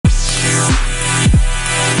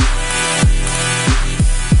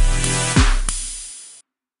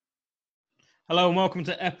Hello and welcome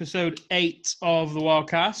to episode 8 of the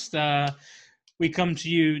Wildcast. We come to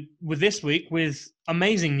you with this week with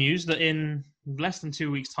amazing news that in less than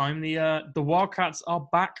 2 weeks' time, the Wildcats are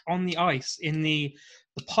back on the ice in the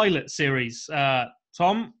pilot series.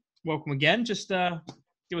 Tom, welcome again. Just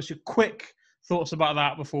give us your quick thoughts about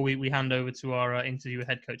that before we hand over to our interview with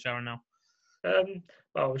head coach Aaron now.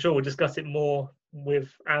 I'm sure we'll discuss it more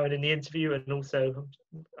with Aaron in the interview and also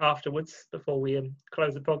afterwards before we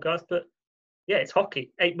close the podcast. But yeah, it's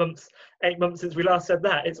hockey. 8 months since we last said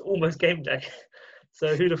that. It's almost game day.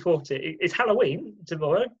 So who'd have thought it? It's Halloween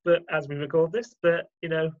tomorrow, but as we record this, but we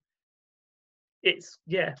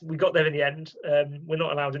got there in the end. We're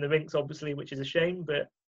not allowed in the rinks, obviously, which is a shame, but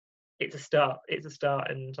it's a start. It's a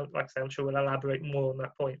start, and like I say, I'm sure we'll elaborate more on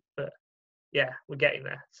that point. But yeah, we're getting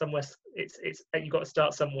there. Somewhere, it's you've got to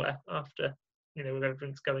start somewhere after with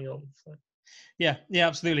everything's going on. So yeah,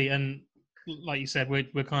 absolutely. And like you said, we're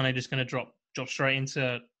kind of just going to drop straight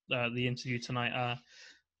into the interview tonight.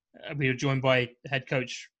 We were joined by head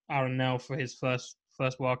coach Aaron Nell for his first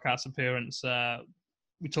Wildcats appearance.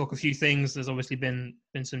 We talk a few things. There's obviously been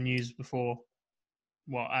some news before,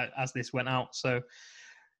 as this went out. So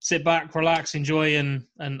sit back, relax, enjoy, and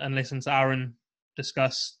listen to Aaron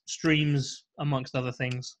discuss streams amongst other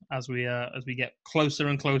things as we get closer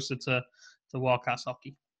and closer to Wildcats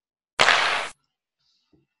hockey.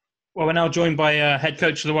 Well, we're now joined by head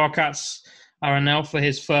coach of the Wildcats, Aaron Nell, for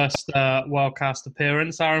his first Wildcast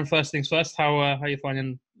appearance. Aaron, first things first, how are you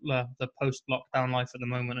finding the post-lockdown life at the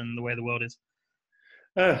moment and the way the world is?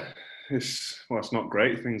 It's not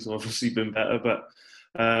great. Things have obviously been better, but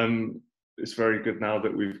it's very good now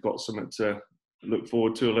that we've got something to look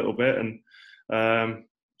forward to a little bit and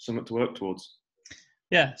something to work towards.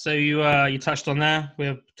 Yeah, so you touched on there.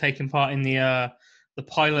 We're taking part in the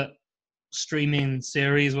pilot streaming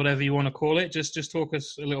series, whatever you want to call it. Just talk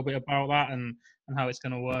us a little bit about that and how it's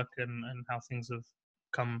going to work and how things have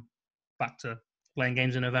come back to playing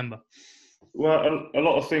games in November. Well, a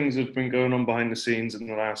lot of things have been going on behind the scenes in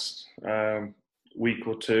the last week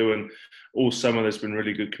or two, and all summer there's been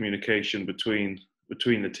really good communication between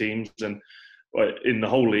the teams and in the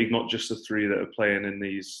whole league, not just the three that are playing in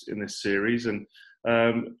this series. And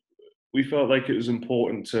we felt like it was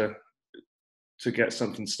important to get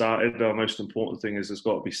something started. Our most important thing is it's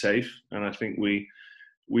got to be safe, and I think we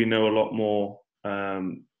know a lot more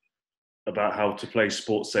about how to play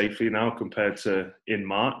sport safely now compared to in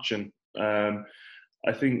March. And I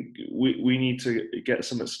think we need to get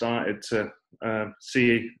something started to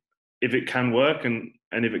see if it can work, and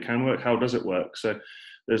if it can work, how does it work? So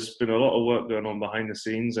there's been a lot of work going on behind the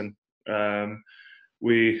scenes, and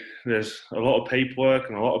there's a lot of paperwork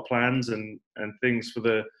and a lot of plans and things for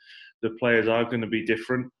the players are going to be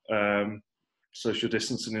different. Social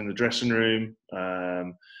distancing in the dressing room,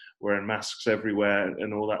 wearing masks everywhere,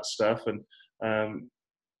 and all that stuff. And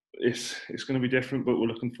it's going to be different, but we're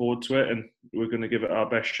looking forward to it, and we're going to give it our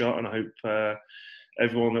best shot. And I hope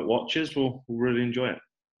everyone that watches will really enjoy it.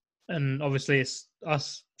 And obviously, it's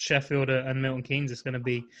us, Sheffield and Milton Keynes. It's going to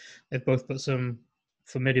be. They've both put some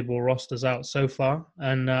formidable rosters out so far,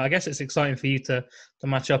 and I guess it's exciting for you to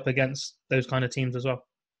match up against those kind of teams as well.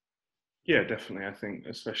 Yeah, definitely. I think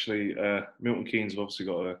especially Milton Keynes have obviously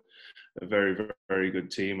got a very, very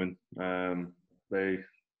good team, and they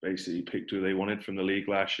basically picked who they wanted from the league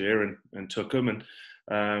last year and took them. And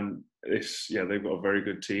they've got a very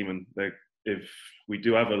good team, and if we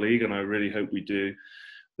do have a league, and I really hope we do,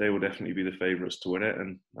 they will definitely be the favourites to win it.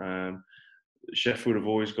 And Sheffield have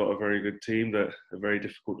always got a very good team that are very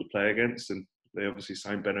difficult to play against, and they obviously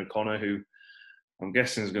signed Ben O'Connor, who I'm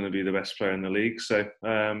guessing is going to be the best player in the league. So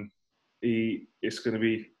it's going to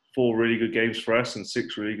be 4 really good games for us and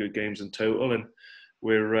 6 really good games in total, and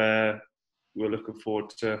we're looking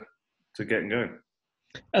forward to getting going.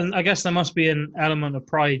 And I guess there must be an element of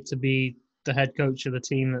pride to be the head coach of the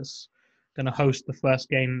team that's going to host the first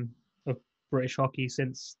game of British hockey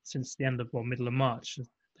since the end of middle of March.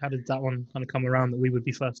 How did that one kind of come around that we would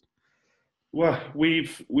be first? Well,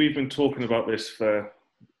 we've been talking about this for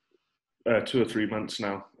 2 or 3 months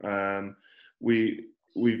now.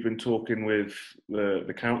 We've been talking with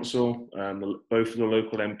the council, both of the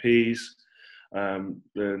local MPs,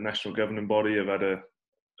 the national governing body have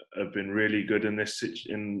been really good in this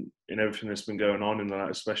in everything that's been going on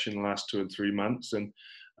especially in the last 2 or 3 months. And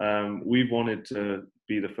we wanted to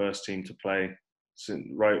be the first team to play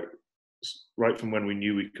since right from when we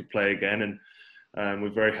knew we could play again, and we're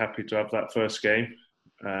very happy to have that first game.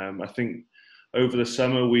 I think over the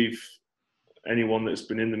summer anyone that's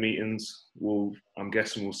been in the meetings I'm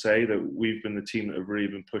guessing will say that we've been the team that have really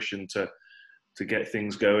been pushing to get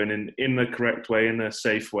things going in the correct way, in a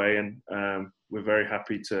safe way. And we're very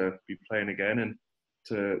happy to be playing again, and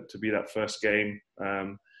to be that first game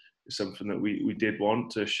is something that we did want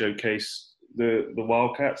to showcase the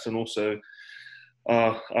Wildcats and also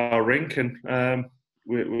our rink, and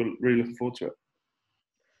we're really looking forward to it.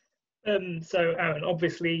 So, Aaron,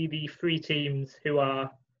 obviously the three teams who are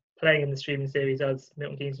playing in the streaming series as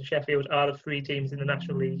Milton Keynes and Sheffield are the three teams in the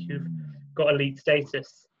National League who've got elite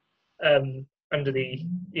status under the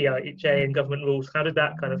EIHA and government rules. How did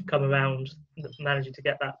that kind of come around, managing to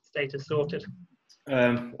get that status sorted?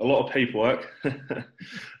 A lot of paperwork.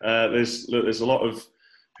 There's a lot of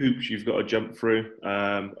hoops you've got to jump through,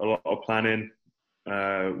 a lot of planning.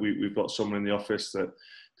 We've got someone in the office that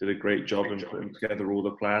did a great job in putting together all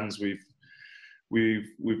the plans. We've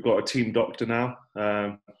got a team doctor now.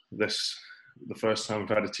 This the first time we've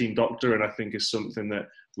had a team doctor, and I think it's something that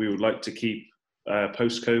we would like to keep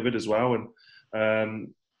post-COVID as well.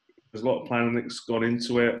 And there's a lot of planning that's gone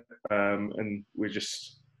into it, and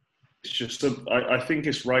I think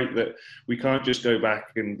it's right that we can't just go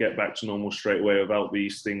back and get back to normal straight away without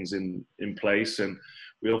these things in place. And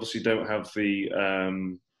we obviously don't have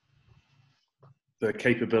the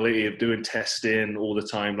capability of doing testing all the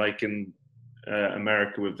time, like in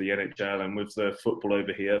America with the NHL and with the football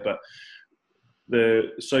over here. But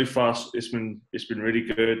so far it's been really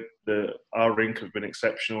good. Our rink have been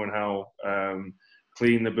exceptional in how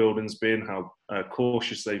clean the building's been, how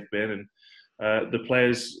cautious they've been, and the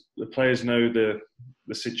players know the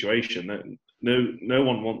situation. That no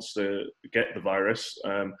one wants to get the virus.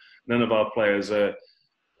 None of our players are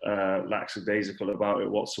lackadaisical about it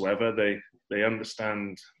whatsoever. They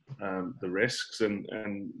understand the risks, and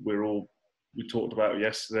we talked about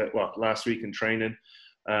last week in training,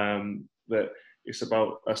 that it's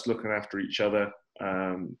about us looking after each other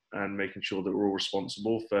and making sure that we're all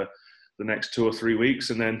responsible for the next 2 or 3 weeks,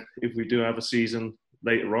 and then if we do have a season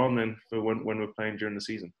later on, then for when we're playing during the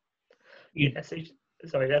season.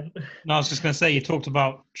 Sorry, Dan. No, I was just going to say, you talked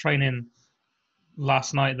about training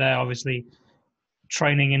last night there. Obviously,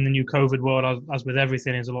 training in the new COVID world, as with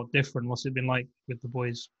everything, is a lot different. What's it been like with the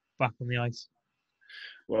boys back on the ice?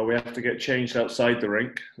 Well, we have to get changed outside the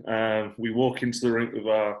rink. We walk into the rink with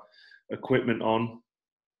our equipment on.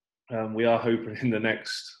 We are hoping in the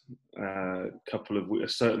next couple of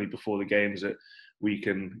weeks, certainly before the games, that we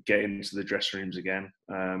can get into the dressing rooms again.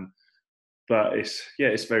 But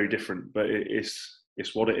it's very different. But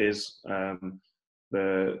it's what it is.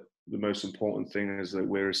 The most important thing is that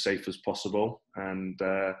we're as safe as possible, and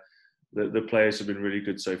the players have been really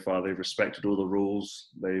good so far. They've respected all the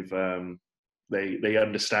rules. They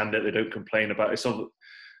understand it. They don't complain about it.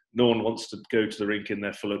 No one wants to go to the rink in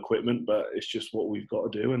their full equipment, but it's just what we've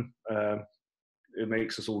got to do, and it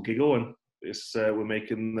makes us all giggle. And we're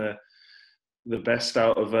making the best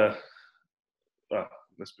out of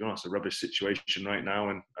let's be honest, a rubbish situation right now,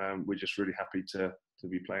 and we're just really happy to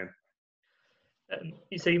be playing.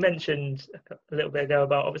 So you mentioned a little bit ago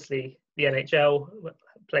about obviously the NHL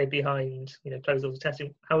played behind closed doors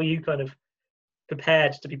testing. How are you kind of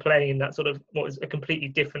prepared to be playing in that sort of what is a completely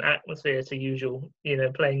different atmosphere to usual,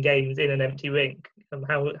 playing games in an empty rink?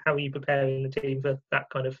 How are you preparing the team for that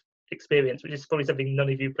kind of experience, which is probably something none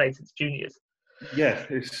of you played since juniors? Yeah,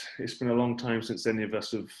 it's been a long time since any of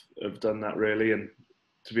us have done that, really. And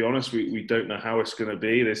to be honest, we don't know how it's going to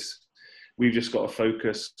be. We've just got to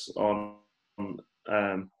focus on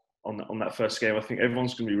that first game. I think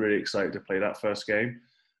everyone's going to be really excited to play that first game.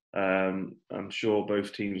 I'm sure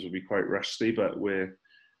both teams will be quite rusty, but we're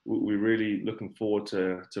really looking forward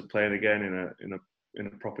to playing again in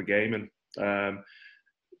a proper game. And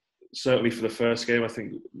certainly for the first game, I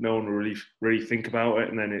think no one will really think about it.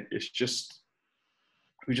 And then it's just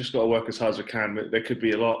we just got to work as hard as we can. But there could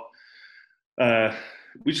be a lot.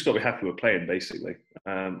 We just got to be happy we're playing, basically.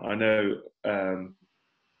 I know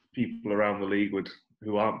people around the league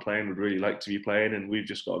who aren't playing would really like to be playing, and we've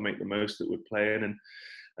just got to make the most that we're playing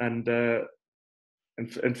and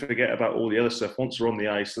forget about all the other stuff. Once we're on the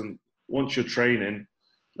ice, and once you're training,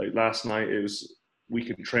 like last night, we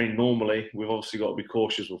can train normally. We've obviously got to be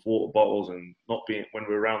cautious with water bottles and not being, when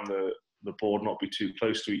we're around the board, not be too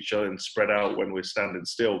close to each other and spread out when we're standing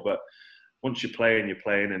still. But once you're playing,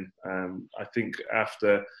 and I think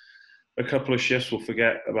after a couple of shifts, we'll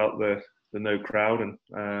forget about the no crowd, and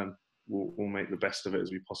we'll make the best of it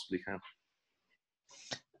as we possibly can.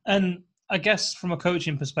 And I guess from a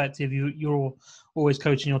coaching perspective, you're always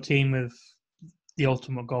coaching your team with the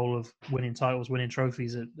ultimate goal of winning titles, winning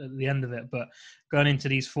trophies at the end of it. But going into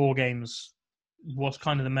these 4 games, what's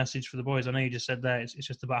kind of the message for the boys? I know you just said there it's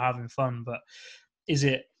just about having fun, but is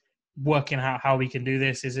it working out how we can do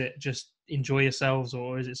this? Is it just enjoy yourselves,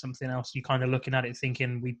 or is it something else? You kind of looking at it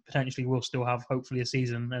thinking we potentially will still have hopefully a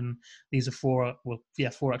season, and these are four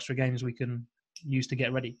extra games we can use to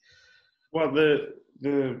get ready. Well,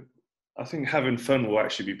 I think having fun will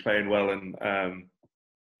actually be playing well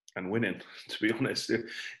and winning. To be honest, it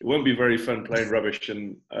won't be very fun playing rubbish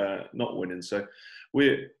and not winning. So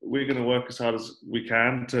we're going to work as hard as we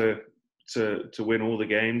can to win all the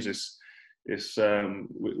games.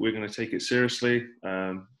 We're going to take it seriously.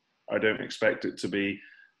 I don't expect it to be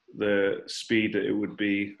the speed that it would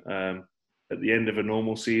be at the end of a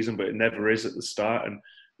normal season, but it never is at the start. And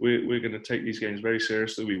we're going to take these games very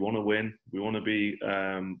seriously. We want to win. We want to be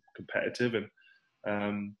competitive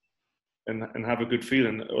and have a good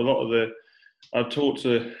feeling. I've talked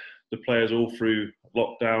to the players all through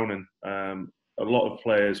lockdown, and a lot of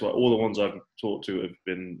players, well, all the ones I've talked to have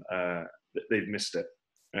been they've missed it,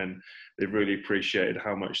 and they've really appreciated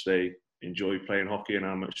how much they enjoy playing hockey and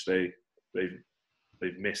how much they've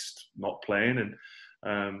missed not playing.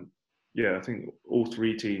 And I think all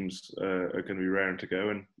three teams are going to be raring to go,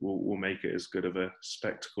 and we'll make it as good of a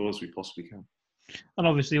spectacle as we possibly can. And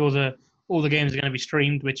obviously, all the games are going to be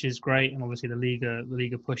streamed, which is great. And obviously, the league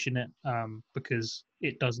are pushing it because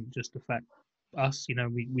it doesn't just affect us. You know,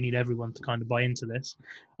 we need everyone to kind of buy into this.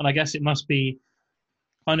 And I guess it must be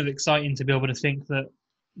kind of exciting to be able to think that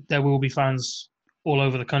there will be fans all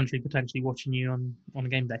over the country potentially watching you on a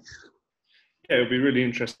game day. Yeah, it'll be really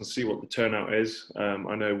interesting to see what the turnout is.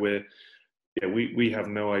 I know we have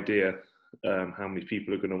no idea how many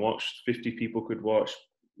people are going to watch. 50 people could watch,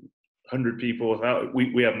 100 people.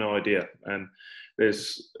 We have no idea. And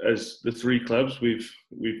as the three clubs, we've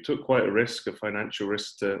took quite a risk, a financial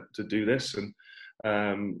risk to do this, and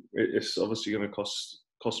it's obviously going to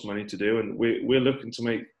cost money to do. And we're looking to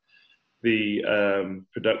make the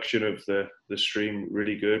production of the stream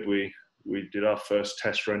really good. We did our first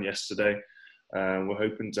test run yesterday. We're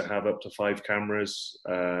hoping to have up to 5 cameras,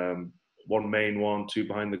 one main one, 2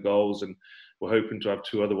 behind the goals, and we're hoping to have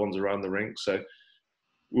 2 other ones around the rink. So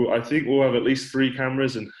I think we'll have at least 3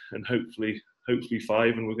 cameras and hopefully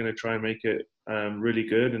 5, and we're going to try and make it really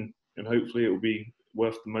good, and hopefully it will be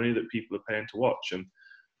worth the money that people are paying to watch.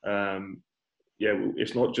 And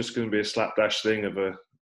it's not just going to be a slapdash thing of a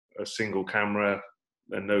single camera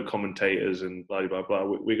and no commentators and blah blah blah.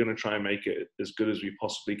 We're going to try and make it as good as we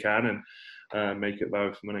possibly can and make it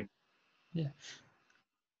value for money. Yeah,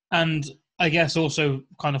 and I guess also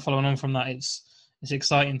kind of following on from that, it's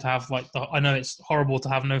exciting to have I know it's horrible to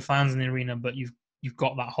have no fans in the arena, but you've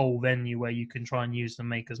got that whole venue where you can try and use and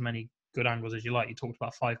make as many good angles as you like. You talked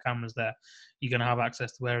about 5 cameras there. You're going to have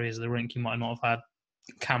access to areas of the rink you might not have had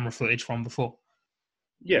camera footage from before.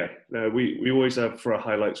 Yeah, we always have, for our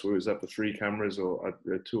highlights, we always have the 3 cameras or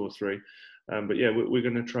 2 or 3. But yeah, we're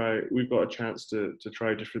going to try. We've got a chance to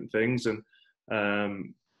try different things, and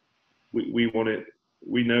we want it.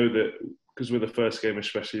 We know that because we're the first game,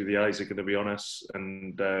 especially the eyes are going to be on us,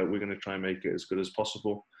 and we're going to try and make it as good as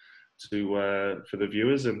possible for the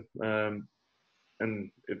viewers, and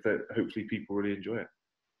hopefully people really enjoy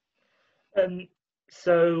it.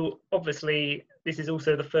 So obviously, this is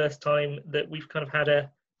also the first time that we've kind of had a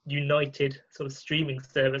united sort of streaming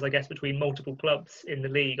service, I guess, between multiple clubs in the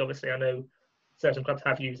league. Obviously, I know certain clubs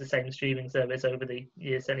have used the same streaming service over the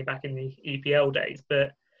years, certainly back in the EPL days.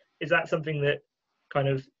 But is that something that kind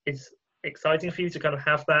of is exciting for you to kind of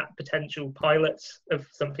have that potential pilot of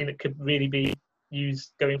something that could really be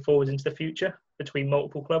used going forward into the future between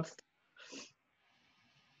multiple clubs?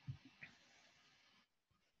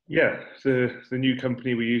 Yeah, the new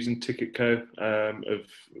company we're using, Ticketco,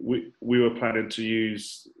 we were planning to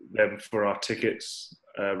use them for our tickets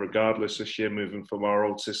regardless this year, moving from our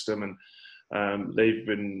old system, and they've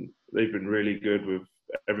been really good with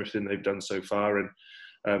everything they've done so far,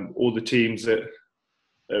 and all the teams that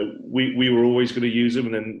we were always going to use them,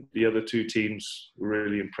 and then the other 2 teams were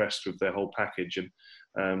really impressed with their whole package,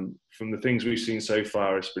 and from the things we've seen so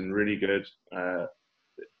far, it's been really good.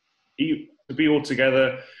 To be all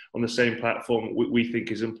together on the same platform, we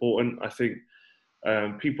think is important. I think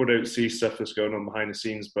people don't see stuff that's going on behind the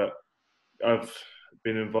scenes, but I've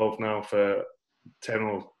been involved now for 10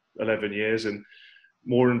 or 11 years and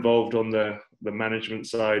more involved on the management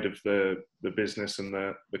side of the business and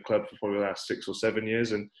the club for probably the last 6 or 7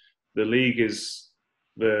 years. And the league is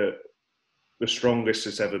the strongest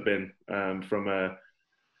it's ever been from a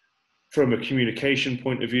communication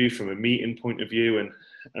point of view, from a meeting point of view,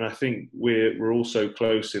 and I think we're also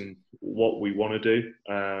close in what we want to do.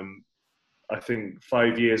 I think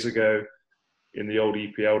 5 years ago, in the old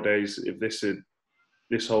EPL days, if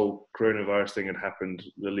this whole coronavirus thing had happened,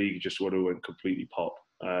 the league just would have went completely pop.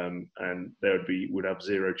 and there would have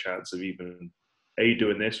zero chance of even A,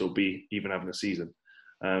 doing this, or B, even having a season.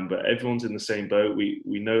 But everyone's in the same boat. We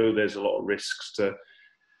know there's a lot of risks to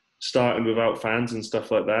starting without fans and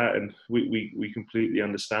stuff like that, and we completely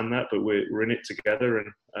understand that. But we're in it together,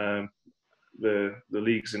 and the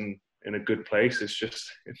league's in a good place. It's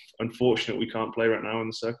just unfortunate we can't play right now in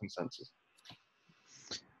the circumstances.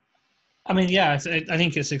 I mean, yeah, I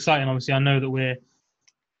think it's exciting. Obviously, I know that we're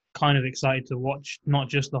kind of excited to watch not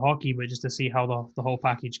just the hockey, but just to see how the whole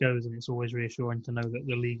package goes. And it's always reassuring to know that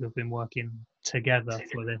the league have been working together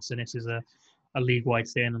for this, and this is a league-wide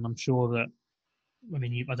thing. And I'm sure that, I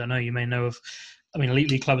mean, I don't know, you may know of, I mean,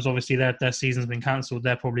 Elite League clubs, obviously their season's been cancelled.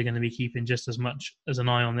 They're probably going to be keeping just as much as an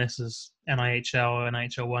eye on this as NIHL,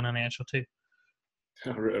 NHL 1, NIHL 2. I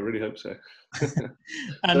really hope so.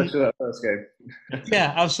 And, especially that first game.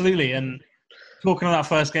 Yeah, absolutely. And talking of that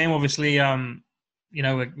first game, obviously,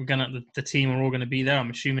 we're gonna, the team are all going to be there. I'm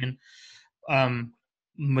assuming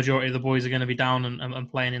majority of the boys are going to be down and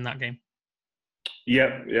playing in that game.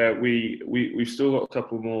 Yeah. We've still got a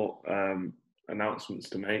couple more announcements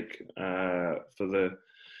to make for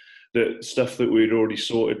the stuff that we'd already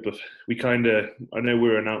sorted. But I know we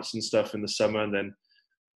were announcing stuff in the summer, and then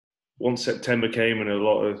once September came and a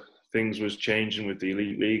lot of things was changing with the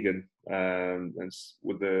Elite League and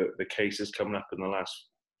with the cases coming up in the last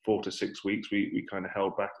 4 to 6 weeks, we kind of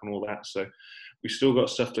held back on all that. So we still got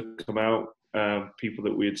stuff to come out, people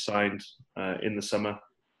that we had signed in the summer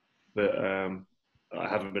that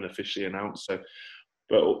haven't been officially announced. So,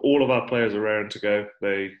 but all of our players are raring to go.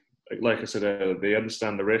 They, like I said, they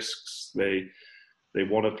understand the risks. They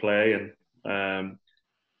want to play, and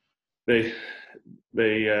they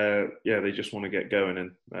just want to get going.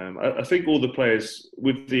 And I think all the players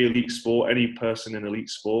with the elite sport, any person in elite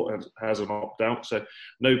sport has an opt-out. So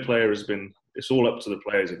no player has been. It's all up to the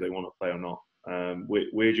players if they want to play or not.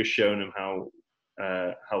 We're just showing them how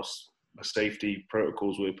the safety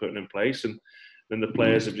protocols we're putting in place, and then the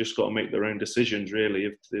players have just got to make their own decisions, really,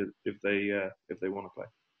 if they want to play.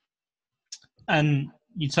 And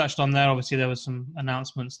you touched on there. Obviously, there was some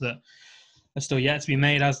announcements that are still yet to be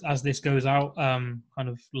made as this goes out, kind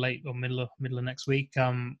of late or middle of next week.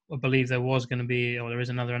 I believe there is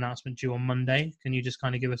another announcement due on Monday. Can you just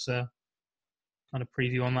kind of give us a kind of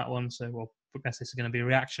preview on that one? So, I guess this is going to be a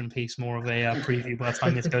reaction piece, more of a preview by the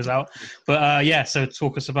time this goes out. But so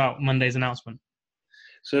talk us about Monday's announcement.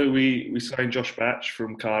 So we signed Josh Batch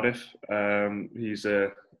from Cardiff. He's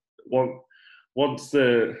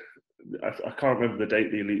I can't remember the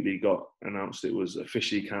date the Elite League got announced. It was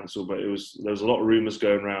officially cancelled, but there was a lot of rumours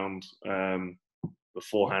going around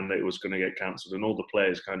beforehand that it was going to get cancelled, and all the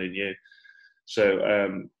players kind of knew.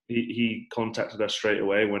 So he contacted us straight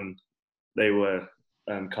away when they were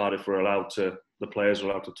Cardiff the players were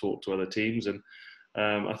allowed to talk to other teams, and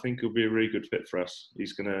I think he'll be a really good fit for us.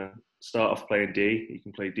 He's going to start off playing D. He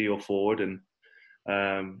can play D or forward, and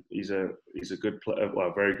he's a good player,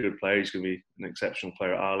 a very good player. He's going to be an exceptional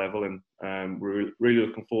player at our level, and we're really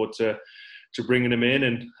looking forward to bringing him in,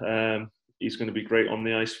 and he's going to be great on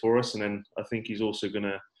the ice for us. And then I think he's also going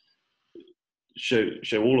to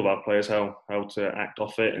show all of our players how to act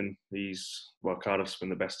off it. And Cardiff's been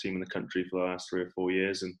the best team in the country for the last 3 or 4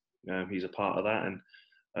 years, and he's a part of that. And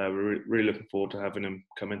we're really looking forward to having him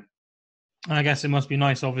come in. And I guess it must be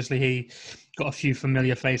nice. Obviously, he got a few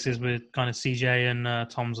familiar faces with kind of CJ and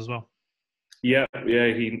Tom's as well. Yeah,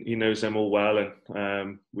 he knows them all well,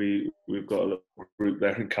 and we've got a little group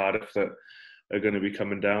there in Cardiff that are going to be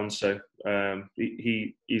coming down. So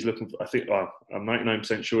he's looking. I'm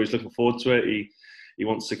 99% sure he's looking forward to it. He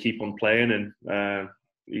wants to keep on playing, and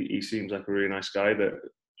he seems like a really nice guy that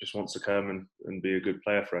just wants to come and be a good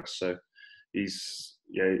player for us. So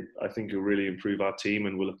I think he'll really improve our team,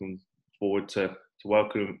 and we're looking forward to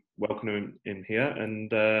welcome him in here,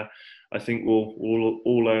 and I think we'll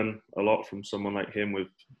all learn a lot from someone like him with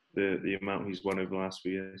the amount he's won over the last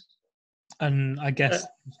few years. And I guess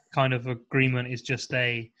kind of agreement is just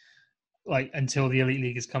until the Elite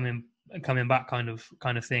League is coming back kind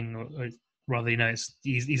of thing, or rather,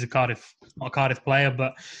 he's not a Cardiff player,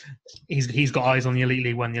 but he's got eyes on the Elite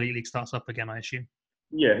League when the Elite League starts up again, I assume.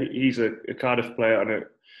 Yeah, he's a Cardiff player. I know.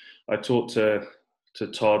 I talked to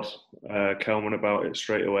Todd Kelman about it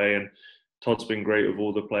straight away, and Todd's been great with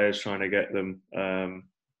all the players trying to get them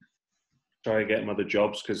other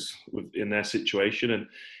jobs because in their situation, and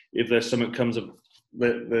if there's something comes of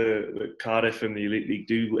the Cardiff and the Elite League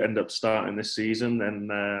do end up starting this season, then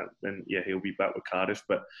he'll be back with Cardiff.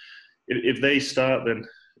 But if they start, then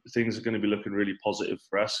things are going to be looking really positive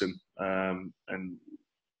for us, and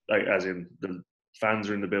like as in the fans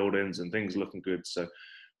are in the buildings and things are looking good. So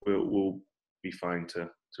we'll be fine to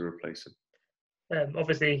replace him.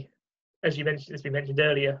 Obviously, as we mentioned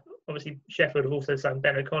earlier, obviously Sheffield have also signed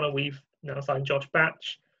Ben O'Connor. We've now signed Josh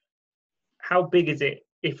Batch. How big is it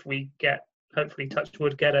if we get, hopefully, touch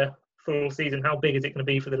wood, get a full season? How big is it going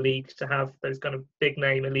to be for the league to have those kind of big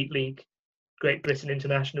name elite league, Great Britain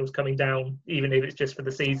internationals coming down, even if it's just for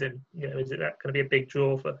the season? Is it that going to be a big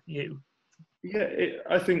draw for you? Yeah,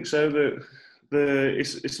 I think so.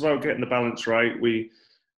 It's about getting the balance right.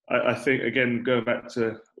 I think, again, going back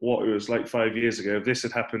to what it was like 5 years ago, if this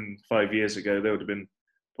had happened 5 years ago, there would have been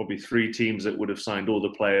probably 3 teams that would have signed all the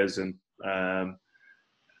players, and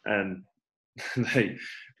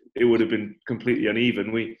it would have been completely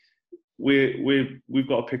uneven. We've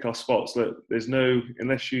got to pick our spots. There's no,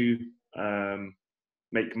 unless you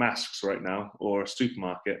make masks right now or a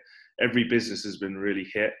supermarket, every business has been really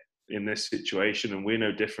hit in this situation, and we're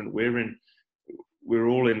no different.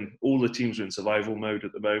 All the teams are in survival mode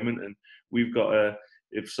at the moment, and we've got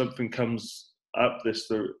if something comes up that's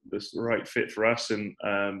the right fit for us and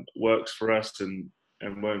works for us and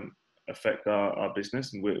won't affect our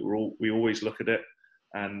business, and we always look at it,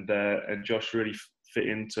 and Josh really fit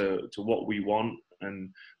into what we want and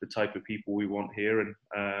the type of people we want here, and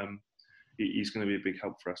he's going to be a big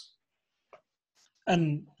help for us.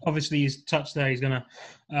 And obviously, he's touched there. He's going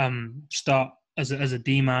to start as a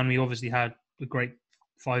D-man. We obviously had a great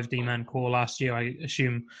 5 D-man core last year. I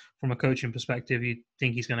assume from a coaching perspective, you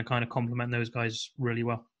think he's going to kind of complement those guys really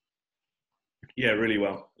well. Yeah, really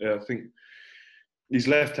well. Yeah, I think he's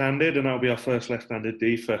left-handed, and that'll be our first left-handed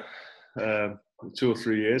D for 2 or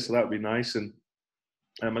 3 years. So that'll be nice, and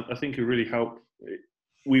I think it really helped.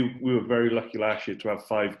 We were very lucky last year to have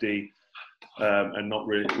 5D. And not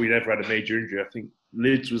really, we never had a major injury. I think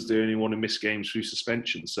Lids was the only one who missed games through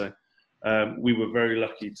suspension. So we were very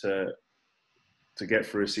lucky to get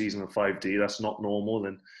through a season of 5D. That's not normal,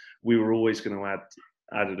 and we were always going to add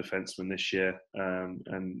a defenseman this year,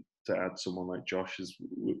 and to add someone like Josh,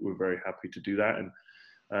 we're very happy to do that. And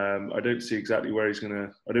I don't see exactly where he's going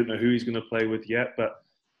to. I don't know who he's going to play with yet, but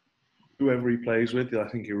whoever he plays with, I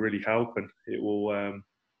think he'll really help, and it will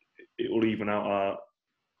even out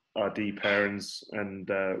our D pairings, and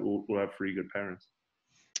we'll have 3 good pairings.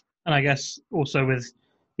 And I guess also with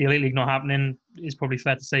the Elite League not happening, it's probably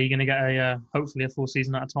fair to say you're going to get hopefully a full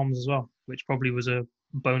season out of Tom's as well, which probably was a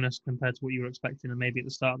bonus compared to what you were expecting, and maybe at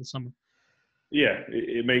the start of the summer. Yeah,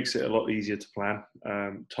 it makes it a lot easier to plan.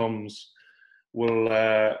 Tom's will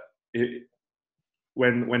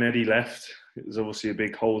when Eddie left, it was obviously a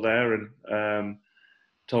big hole there, and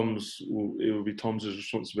it will be Tom's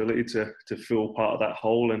responsibility to fill part of that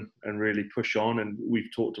hole and really push on. And we've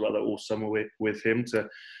talked about that all summer with him.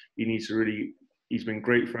 He's been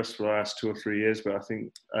great for us for the last 2 or 3 years, but I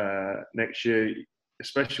think next year,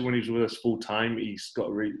 especially when he's with us full time, he's got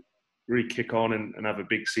to really kick on and have a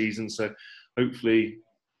big season. So hopefully,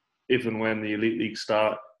 if and when the Elite League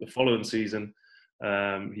start the following season,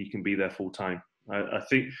 he can be there full time. I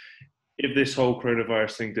think if this whole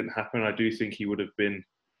coronavirus thing didn't happen, I do think he would have been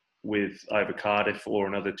with either Cardiff or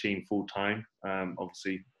another team full time.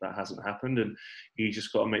 Obviously, that hasn't happened, and he's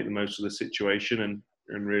just got to make the most of the situation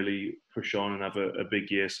and really push on and have a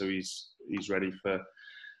big year, so he's ready for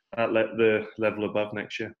the level above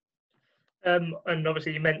next year. And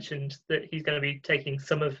obviously, you mentioned that he's going to be taking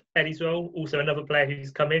some of Eddie's role. Also, another player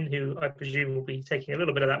who's come in, who I presume will be taking a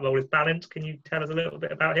little bit of that role, is Ballant. Can you tell us a little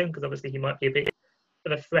bit about him? Because obviously, he might be a bit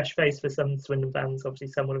of a fresh face for some Swindon fans. Obviously,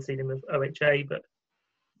 some will have seen him with OHA, but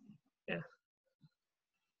yeah.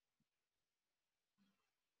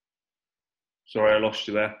 Sorry, I lost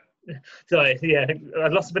you there. Sorry, yeah, I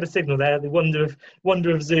lost a bit of signal there. The wonder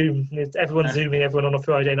of Zoom. Everyone's zooming everyone on a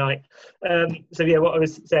Friday night. So yeah, what I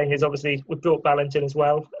was saying is obviously we've brought Ballant in as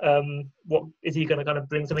well. What is he going to kind of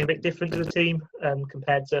bring something a bit different to the team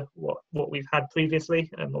compared to what we've had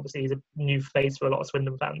previously? Obviously he's a new face for a lot of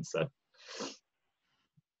Swindon fans. So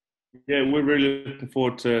yeah, we're really looking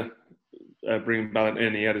forward to bringing Ballant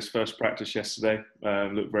in. He had his first practice yesterday.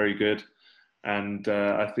 Looked very good, and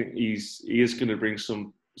I think he is going to bring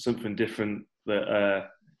something different that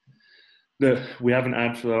we haven't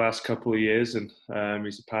had for the last couple of years, and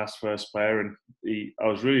he's a pass first player, and I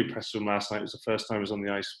was really impressed with him last night. It was the first time he was on the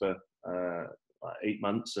ice for 8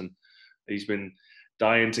 months, and he's been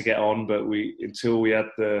dying to get on, but until we had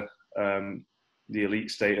the elite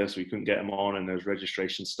status, we couldn't get him on, and there's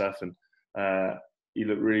registration stuff, and he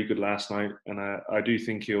looked really good last night, and I do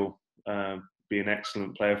think he'll be an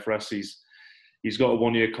excellent player for us. He's got a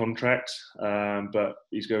 1-year contract, but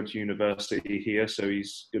he's going to university here, so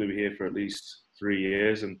he's going to be here for at least 3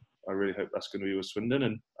 years, and I really hope that's going to be with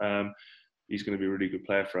Swindon, and he's going to be a really good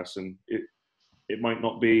player for us. And it might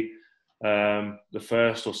not be the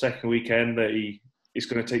first or second weekend that it's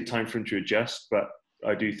going to take time for him to adjust, but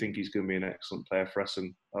I do think he's going to be an excellent player for us,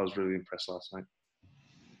 and I was really impressed last night.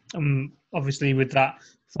 Obviously, with that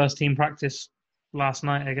first team practice last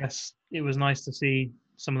night, I guess it was nice to see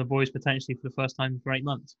some of the boys potentially for the first time for 8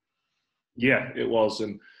 months. Yeah, it was,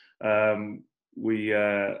 and the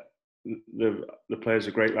players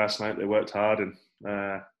were great last night. They worked hard, and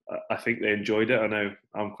I think they enjoyed it. I know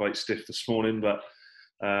I'm quite stiff this morning, but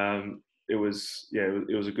it was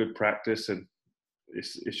a good practice, and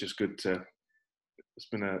it's just good to. It's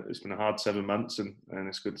been a hard 7 months, and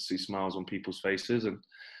it's good to see smiles on people's faces, and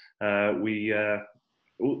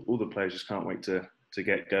all the players just can't wait to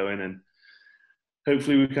get going, and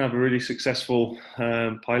hopefully we can have a really successful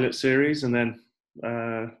pilot series, and then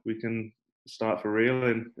we can start for real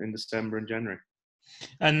in December and January.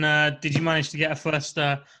 And did you manage to get a first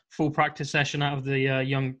full practice session out of the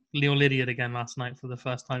young Leo Lydiard again last night for the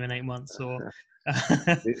first time in 8 months? Or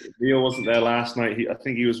Leo wasn't there last night. I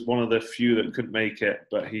think he was one of the few that couldn't make it,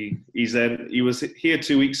 but he was here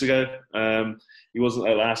 2 weeks ago. He wasn't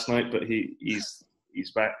there last night, but he's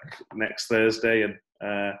back next Thursday, and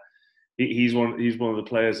he's one of the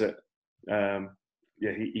players that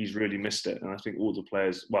he's really missed it, and I think all the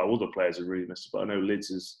players have really missed it. But I know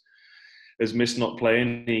Lids has missed not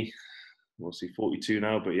playing. He's 42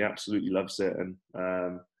 now, but he absolutely loves it, and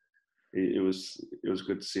it was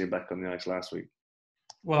good to see him back on the ice last week.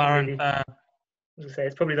 Well, Aaron, I was gonna say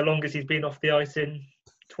it's probably the longest he's been off the ice in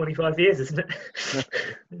 25 years, isn't it?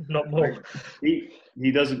 Not more.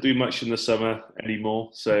 He doesn't do much in the summer anymore,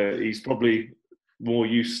 so he's probably more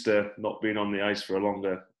used to not being on the ice for a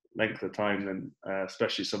longer length of time than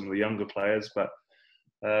especially some of the younger players. But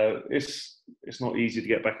it's not easy to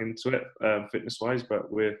get back into it fitness wise,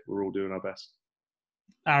 but we're all doing our best.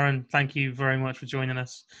 Aaron, thank you very much for joining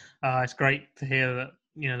us. It's great to hear that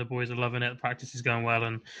the boys are loving it. The practice is going well,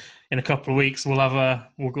 and in a couple of weeks we'll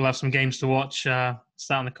have some games to watch.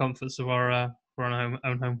 Sat in the comforts of our own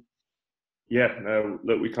home. Yeah,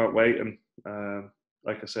 look, we can't wait, and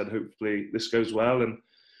like I said, hopefully this goes well, and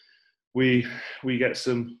we get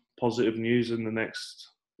some positive news in the next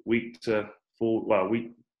month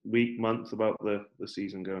about the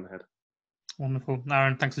season going ahead. Wonderful,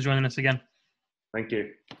 Aaron. Thanks for joining us again. Thank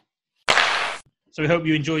you. So we hope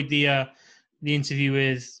you enjoyed the interview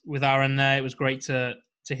with Aaron there. It was great to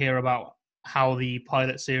hear about how the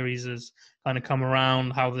pilot series has kind of come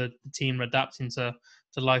around, how the team are adapting to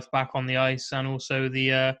life back on the ice, and also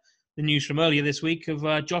the news from earlier this week of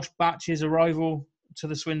Josh Batch's arrival to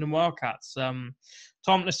the Swindon Wildcats. Tom,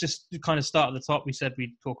 let's just kind of start at the top. We said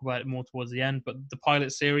we'd talk about it more towards the end, but the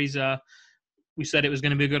pilot series, we said it was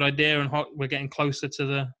going to be a good idea, and we're getting closer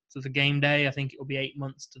to the game day. I think it will be 8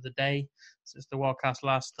 months to the day since the Wildcats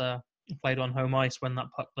last played on home ice when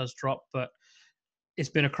that puck does drop. But it's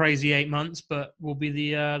been a crazy 8 months, but we'll be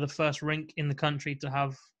the first rink in the country to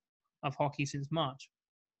have hockey since March.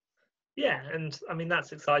 Yeah, and I mean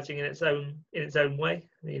that's exciting in its own way.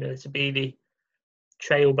 To be the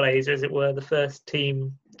trailblazer, as it were, the first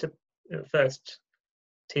team to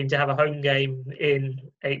have a home game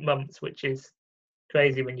in 8 months, which is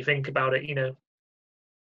crazy when you think about it.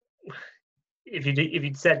 If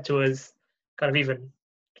you'd said to us, kind of even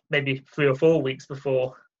maybe 3 or 4 weeks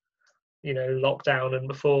before, lockdown and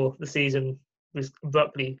before the season was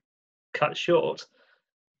abruptly cut short,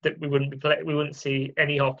 that we wouldn't see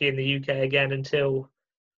any hockey in the UK again until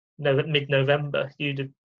mid-November,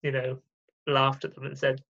 you'd have, laughed at them and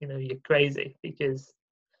said, you're crazy, because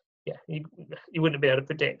you wouldn't be able to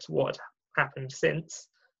predict what happened since.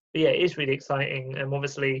 But yeah, it is really exciting. And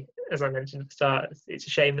obviously, as I mentioned at the start, it's a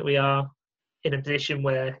shame that we are in a position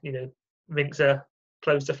where, rinks are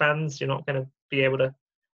closed to fans. You're not going to be able to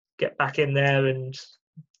get back in there and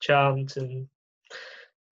chant and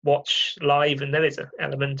watch live, and there is an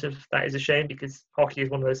element of that is a shame, because hockey is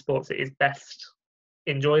one of those sports that is best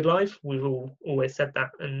enjoyed live. We've always said that,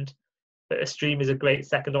 but a stream is a great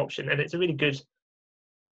second option, and it's a really good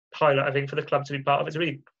pilot, I think, for the club to be part of. It's a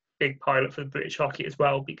really big pilot for the British hockey as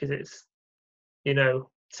well, because it's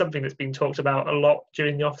something that's been talked about a lot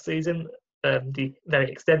during the off season, the very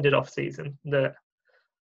extended off season, that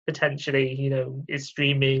potentially is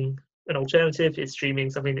streaming an alternative, is streaming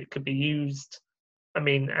something that could be used. I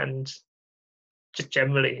mean, and just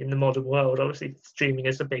generally in the modern world, obviously streaming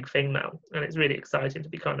is a big thing now, and it's really exciting to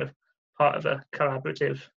be kind of part of a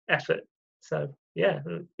collaborative effort. So yeah,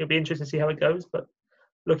 it'll be interesting to see how it goes, but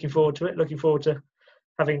looking forward to it. Looking forward to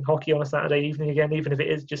having hockey on a Saturday evening again, even if it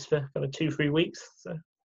is just for kind of 2-3 weeks. So,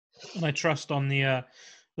 and I trust on the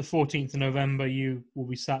 14th of November, you will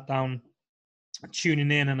be sat down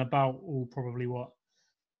tuning in, and about probably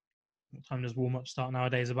what time does warm-up start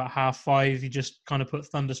nowadays? About 5:30. You just kind of put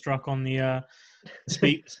Thunderstruck on the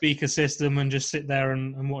speaker system and just sit there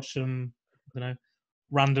and watch some,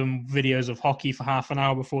 random videos of hockey for half an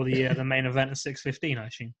hour before the main event at 6:15, I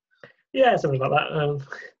assume. Yeah, something like that.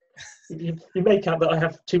 You make out that I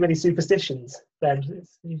have too many superstitions, then.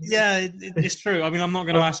 Yeah, it's true. I mean, I'm not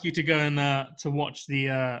going to ask you to go and to watch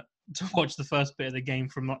the first bit of the game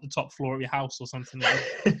from like the top floor of your house or something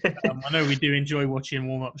like that. I know we do enjoy watching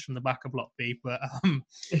warm-ups from the back of Block B, but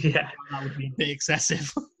yeah, that would be a bit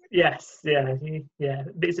excessive. Yes, yeah.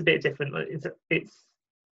 It's a bit different. It's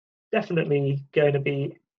definitely going to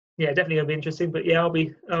be, interesting. But yeah, I'll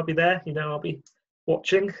be there. I'll be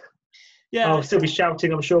watching. Yeah, I'll still be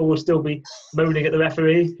shouting. I'm sure we'll still be moaning at the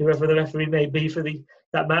referee, whoever the referee may be for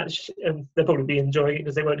that match, and they'll probably be enjoying it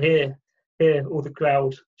because they won't hear all the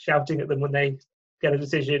crowd shouting at them when they get a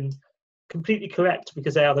decision completely correct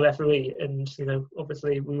because they are the referee. And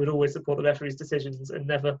obviously, we would always support the referee's decisions and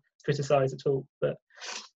never criticise at all. But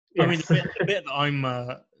yeah. I mean, the bit that I'm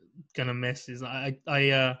gonna miss is I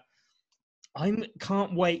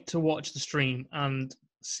can't wait to watch the stream and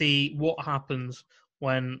see what happens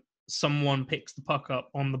when someone picks the puck up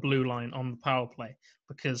on the blue line on the power play,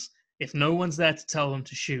 because if no one's there to tell them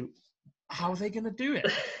to shoot, how are they going to do it?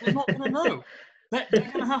 They're not going to know. They're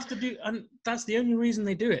going to have to do, and that's the only reason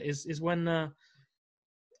they do it is when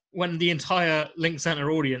the entire Link Center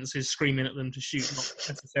audience is screaming at them to shoot, not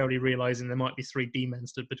necessarily realizing there might be 3 D-men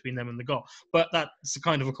stood between them and the goal. But that's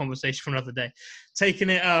kind of a conversation for another day. Taking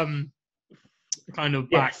it kind of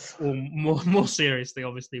back, or more seriously,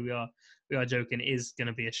 obviously we are joking. It is going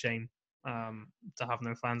to be a shame to have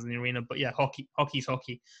no fans in the arena. But yeah, hockey's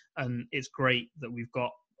hockey, and it's great that we've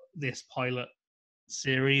got this pilot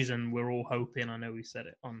series, and we're all hoping. I know we said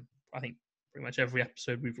it on, I think, pretty much every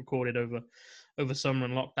episode we've recorded over summer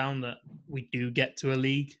and lockdown, that we do get to a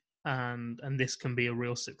league, and this can be a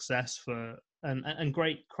real success for. And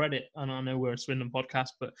great credit, and I know we're a Swindon podcast,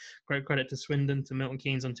 but great credit to Swindon, to Milton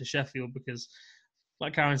Keynes, and to Sheffield, because,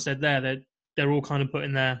 like Aaron said there, they're all kind of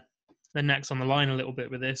putting their necks on the line a little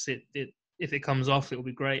bit with this. If it comes off, it'll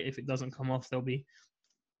be great. If it doesn't come off,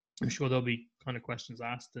 I'm sure there'll be kind of questions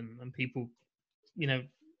asked and people,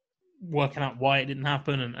 working out why it didn't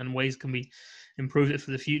happen and ways can be improved it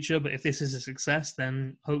for the future. But if this is a success,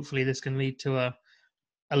 then hopefully this can lead to a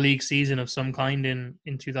league season of some kind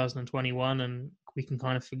in 2021, and we can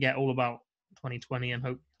kind of forget all about 2020 and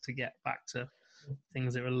hope to get back to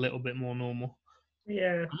things that are a little bit more normal.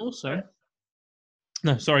 Yeah. And also,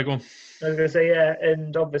 no, sorry, go on. I was going to say, yeah,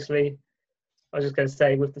 and obviously, I was just going to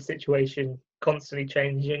say, with the situation constantly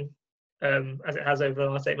changing, as it has over the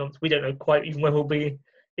last 8 months, we don't know quite even where we'll be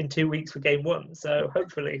in 2 weeks for Game 1. So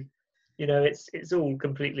hopefully, it's all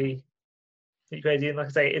completely crazy. And like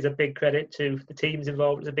I say, it is a big credit to the teams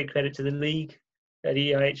involved. It's a big credit to the league, the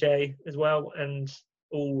EIHA as well, and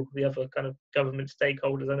all the other kind of government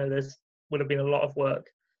stakeholders. I know would have been a lot of work,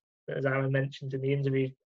 as Aaron mentioned in the interview,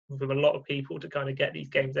 with a lot of people to kind of get these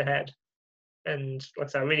games ahead. And like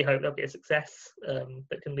I say, I really hope there'll be a success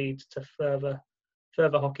that can lead to further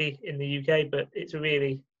hockey in the UK. But it's a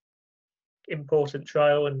really important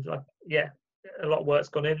trial, and a lot of work's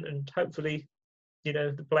gone in, and hopefully,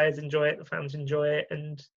 the players enjoy it, the fans enjoy it,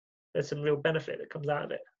 and there's some real benefit that comes out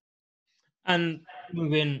of it. And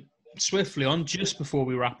moving swiftly on, just before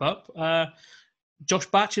we wrap up, Josh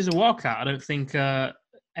Batch is a Wildcat. I don't think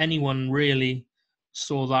anyone really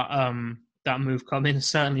saw that move come in.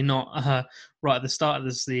 Certainly not right at the start of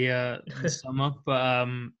the summer. But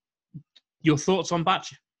your thoughts on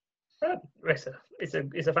Batch?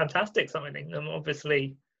 It's a fantastic signing.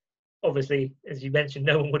 Obviously, as you mentioned,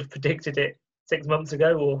 no one would have predicted it 6 months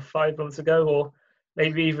ago, or 5 months ago, or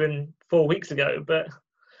maybe even 4 weeks ago. But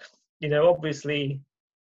obviously,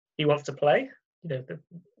 he wants to play. The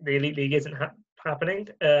Elite League isn't happening.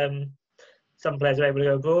 Some players are able to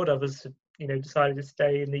go abroad. Others, decided to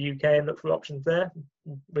stay in the UK and look for options there.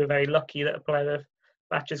 We're very lucky that a player of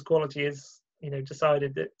Batch's quality has,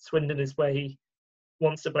 decided that Swindon is where he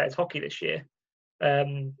wants to play his hockey this year.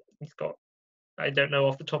 He's got, I don't know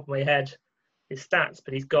off the top of my head his stats,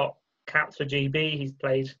 but he's got caps for GB. He's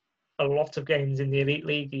played a lot of games in the Elite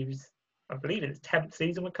League. He was, I believe, in his 10th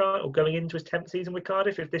season with Cardiff, or going into his 10th season with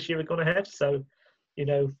Cardiff, if this year had gone ahead. So,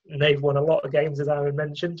 and they've won a lot of games, as Aaron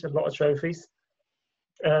mentioned, a lot of trophies.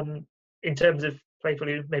 In terms of people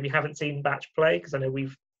who maybe haven't seen Batch play, because I know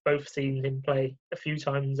we've both seen him play a few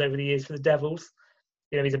times over the years for the Devils.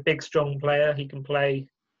 He's a big, strong player. He can play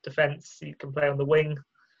defence. He can play on the wing.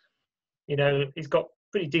 He's got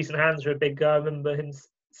pretty decent hands for a big guy. I remember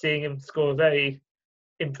seeing him score a very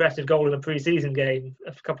impressive goal in a pre-season game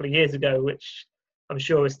a couple of years ago, which I'm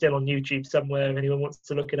sure is still on YouTube somewhere if anyone wants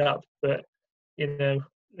to look it up. But you know,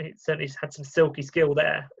 it certainly had some silky skill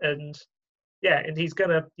there, and he's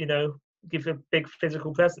gonna give a big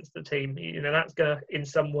physical presence to the team. You know, that's gonna in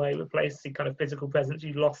some way replace the kind of physical presence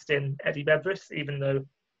you lost in Eddie Bedris, even though,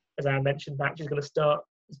 as I mentioned, Batch is going to start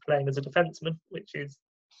playing as a defenseman, which is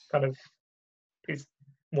kind of is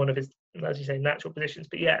one of his, as you say, natural positions.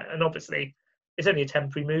 But yeah, and obviously it's only a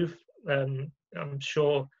temporary move. I'm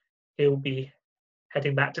sure he'll be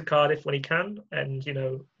heading back to Cardiff when he can, and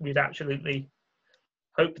we'd absolutely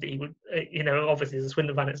hope that he would. Obviously as a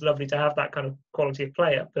Swindon fan, it's lovely to have that kind of quality of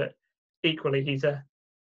player, but equally he's a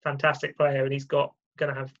fantastic player, and he's going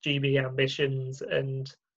to have GB ambitions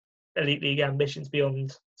and Elite League ambitions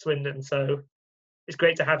beyond Swindon. So it's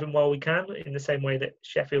great to have him while we can, in the same way that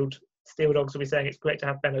Sheffield Steel Dogs will be saying it's great to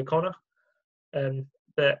have Ben O'Connor.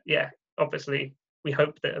 But yeah, obviously we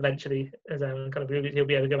hope that eventually, as Aaron kind of alluded, he'll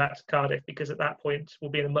be able to go back to Cardiff, because at that point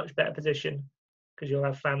we'll be in a much better position, because you'll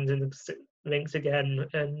have fans in the links again,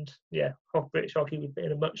 and British hockey would be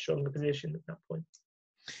in a much stronger position at that point.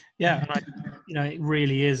 Yeah, and it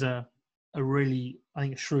really is a really, I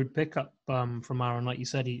think, a shrewd pickup from Aaron. Like you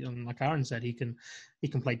said, like Aaron said, he can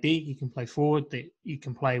play D, he can play forward, he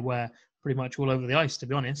can play where pretty much all over the ice, to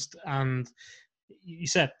be honest. And you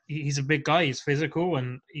said he's a big guy, he's physical,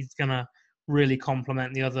 and he's gonna really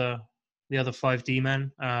complement the other 5D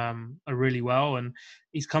men really well. And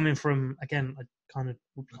he's coming from, again, I kind of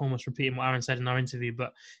almost repeating what Aaron said in our interview,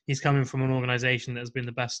 but he's coming from an organisation that has been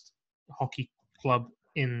the best hockey club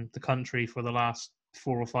in the country for the last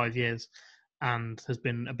 4 or 5 years, and has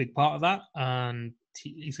been a big part of that. And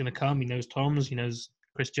he's going to come. He knows Toms, he knows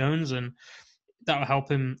Chris Jones, and that will help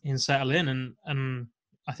him settle in. And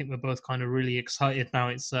I think we're both kind of really excited now.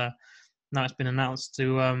 It's now it's been announced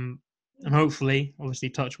to, and hopefully, obviously,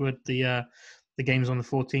 touch wood, the games on the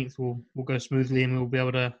 14th will go smoothly, and we'll be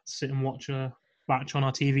able to sit and watch Batch on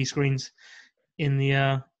our TV screens in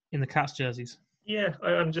the Cats jerseys. Yeah,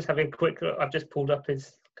 I'm just having a quick look. I've just pulled up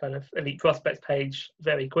his kind of elite prospects page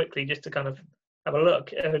very quickly just to kind of have a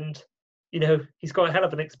look. And, he's got a hell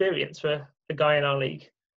of an experience for a guy in our league.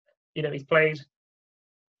 He's played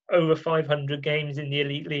over 500 games in the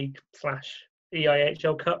Elite League /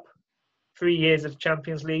 EIHL Cup, 3 years of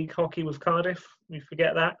Champions League hockey with Cardiff. We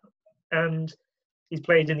forget that. And he's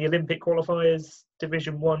played in the Olympic qualifiers,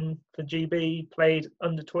 Division 1 for GB, played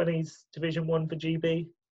under 20s, Division 1 for GB.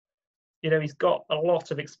 He's got a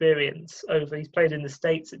lot of experience he's played in the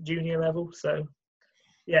States at junior level. So,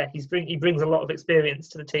 yeah, he brings a lot of experience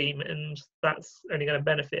to the team, and that's only going to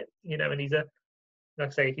benefit, and he's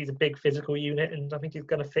he's a big physical unit, and I think he's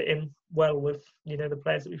going to fit in well with, the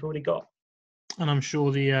players that we've already got. And I'm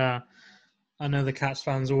sure I know the Cats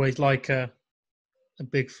fans always like a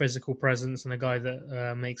big physical presence and a guy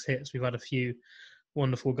that makes hits. We've had a few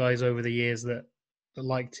wonderful guys over the years that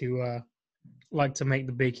like to make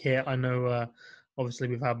the big hit. I know, obviously,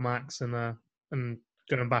 we've had Max, and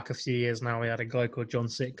going back a few years now, we had a guy called John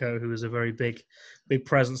Sitko, who was a very big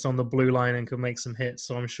presence on the blue line and could make some hits.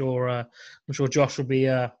 So I'm sure Josh will be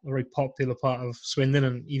a very popular part of Swindon.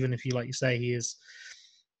 And even if like you say, he is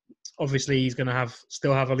obviously, he's going to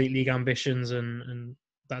still have Elite League ambitions, and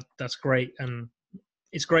that's great. And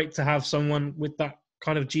it's great to have someone with that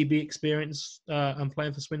kind of GB experience and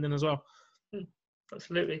playing for Swindon as well.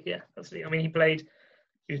 Absolutely, yeah, absolutely. I mean, he played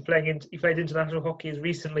international hockey as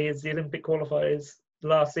recently as the Olympic qualifiers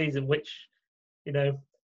last season, which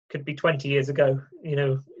could be 20 years ago.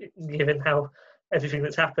 Given how everything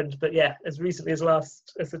that's happened, but yeah, as recently as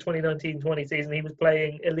the 2019-20 season, he was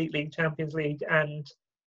playing Elite League, Champions League, and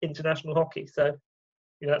international hockey. So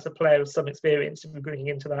that's a player with some experience to be bringing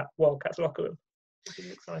into that Wildcats locker room. Which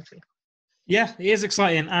is exciting. Yeah, it is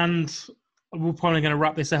exciting, and we're probably going to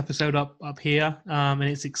wrap this episode up here, and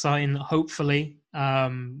it's exciting. Hopefully, I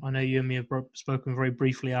know you and me have spoken very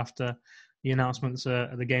briefly after the announcements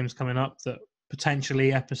of the games coming up, that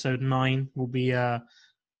potentially episode 9 will be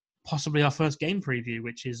possibly our first game preview,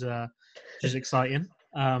 which is exciting.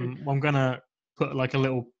 I'm going to put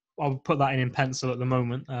I'll put that in pencil at the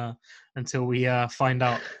moment until we find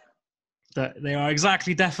out that they are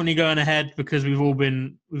definitely going ahead, because we've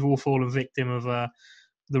all fallen victim of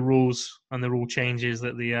the rules and the rule changes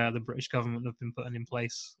that the British government have been putting in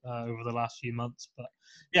place over the last few months. But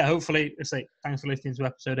yeah, hopefully, thanks for listening to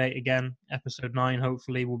episode 8 again. Episode 9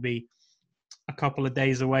 hopefully will be a couple of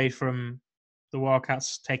days away from the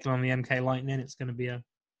Wildcats taking on the MK Lightning. It's going to be a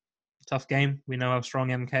tough game. We know how strong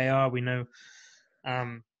MK are. We know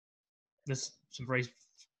there's some very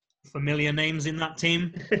familiar names in that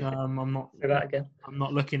team. I'm not. Say that again. I'm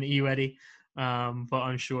not looking at you, Eddie, but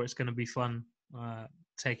I'm sure it's going to be fun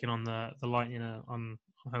taking on the Lightning on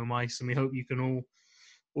home ice, and we hope you can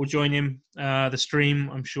all join him. The stream,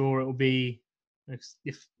 I'm sure it will be,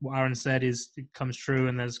 if what Aaron said it comes true,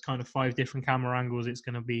 and there's kind of 5 different camera angles, it's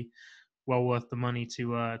going to be well worth the money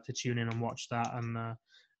to tune in and watch that, and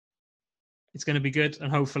it's going to be good.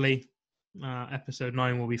 And hopefully, episode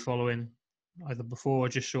 9 will be following either before or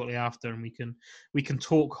just shortly after, and we can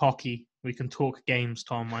talk hockey, we can talk games.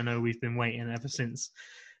 Tom, I know we've been waiting ever since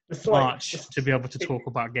March to be able to talk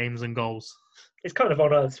about games and goals. It's kind of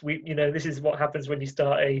on us. This is what happens when you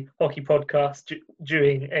start a hockey podcast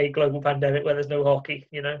during a global pandemic where there's no hockey.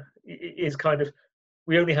 It is kind of,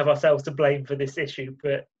 we only have ourselves to blame for this issue,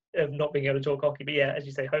 but of not being able to talk hockey. But yeah, as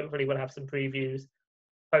you say, hopefully we'll have some previews.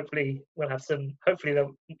 Hopefully we'll have some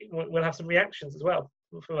reactions as well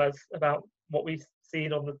from us about what we've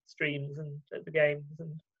seen on the streams and at the games.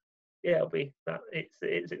 And yeah, it'll be that.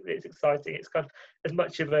 It's exciting. It's kind of as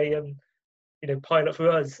much of a pilot for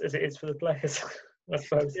us as it is for the players, I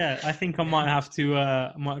suppose. Yeah, I think I might have to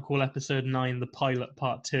might call episode 9 the pilot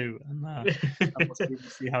part 2, and we'll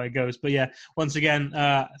see how it goes. But yeah, once again,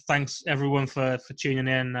 thanks everyone for tuning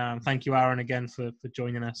in. Thank you, Aaron, again for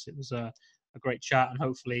joining us. It was a great chat, and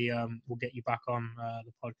hopefully we'll get you back on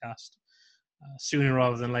the podcast sooner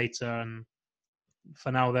rather than later. And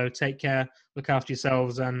for now, though, take care, look after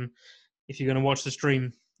yourselves, and if you're going to watch the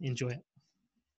stream, enjoy it.